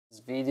This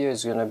video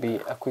is going to be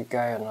a quick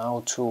guide on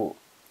how to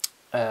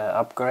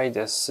upgrade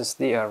the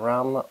SSD and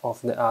RAM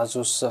of the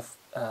Asus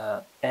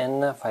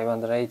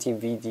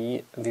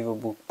n580vd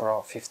Vivobook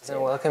Pro 15.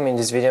 Welcome. In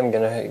this video I'm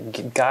going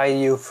to guide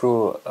you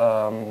through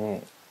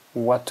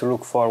what to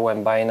look for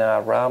when buying a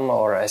RAM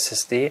or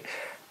SSD,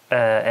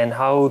 and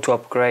how to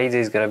upgrade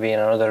is going to be in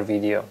another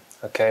video.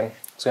 Okay,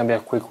 it's going to be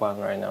a quick one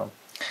right now.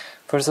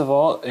 First of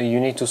all, you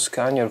need to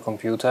scan your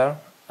computer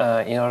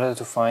in order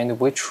to find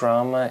which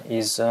RAM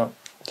is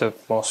the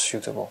most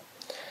suitable.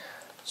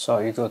 So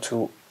you go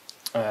to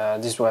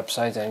this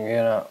website and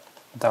you're gonna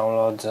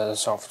download the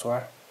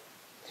software,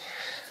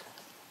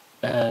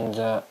 and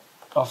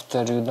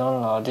after you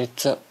download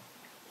it,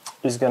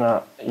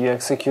 you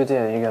execute it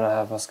and you're gonna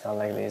have a scan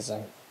like this.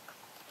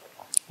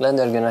 Then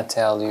they're gonna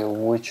tell you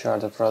which are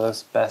the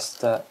products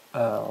best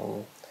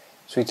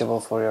suitable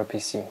for your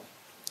PC,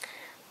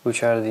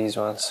 which are these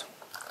ones.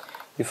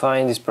 You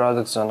find these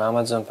products on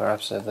Amazon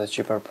perhaps at a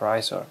cheaper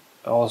price, or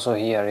also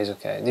here is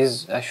okay.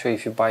 This actually,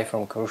 if you buy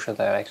from Crucial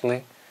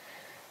directly,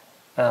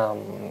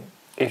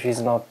 if it's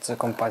not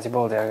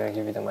compatible, they're gonna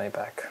give you the money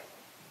back.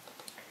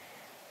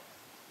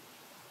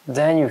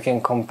 Then you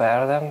can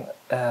compare them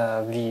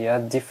via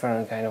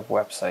different kind of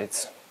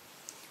websites.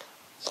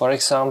 For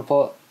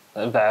example,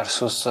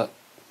 Versus,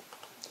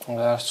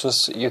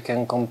 you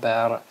can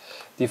compare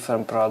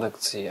different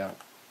products here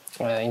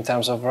in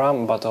terms of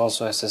RAM, but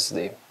also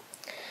SSD.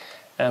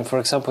 And for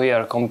example,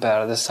 here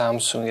compare the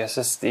Samsung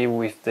SSD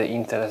with the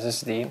Intel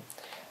SSD,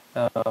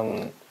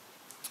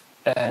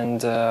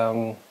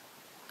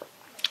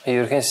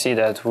 you can see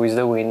that who is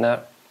the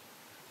winner,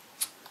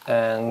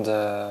 and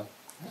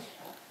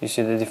you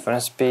see the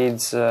different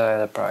speeds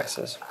and the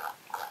prices.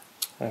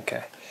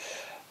 Okay,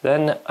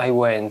 then I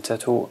went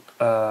to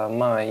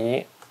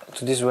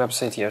this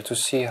website here to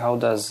see how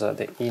does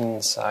the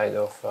inside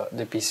of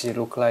the PC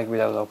look like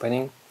without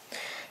opening,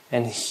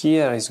 and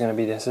here is going to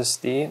be the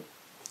SSD.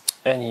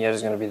 And here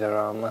is going to be the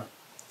RAM,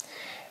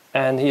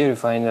 and here you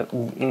find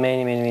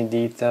many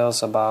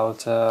details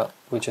about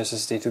which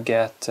SSD to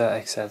get,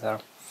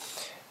 etc.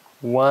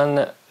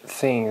 One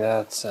thing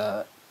that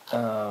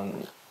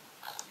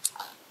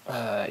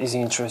is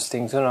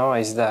interesting to know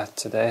is that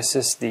the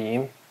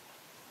SSD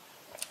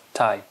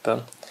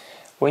type,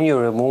 when you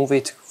remove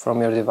it from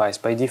your device,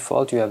 by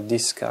default you have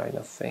this kind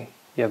of thing.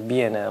 You have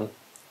B&M.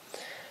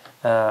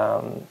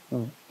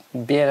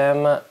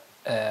 B&M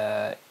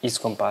is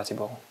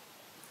compatible.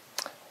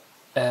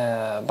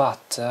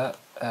 But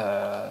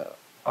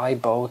I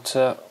bought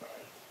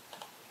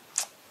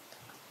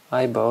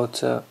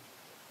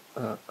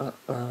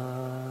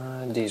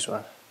this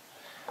one.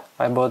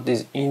 I bought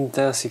this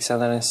Intel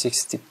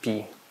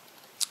 660p,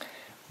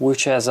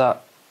 which has a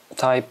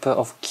type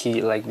of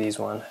key like this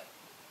one.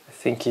 I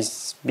think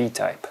it's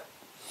B-type.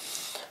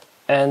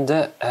 And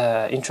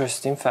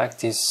interesting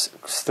fact, is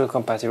still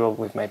compatible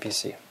with my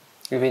PC.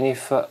 Even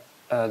if the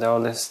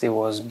old SSD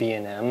was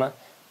B&M,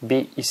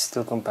 B is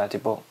still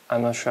compatible.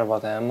 I'm not sure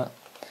about M,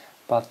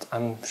 but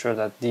I'm sure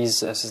that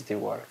this SSD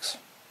works,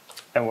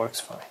 and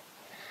works fine.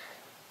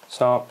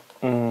 So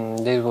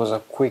this was a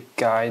quick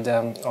guide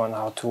on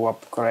how to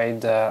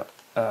upgrade the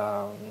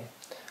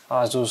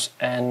Asus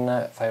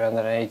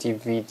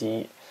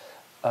n580vd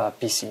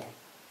PC.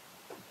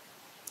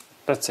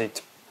 That's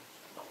it.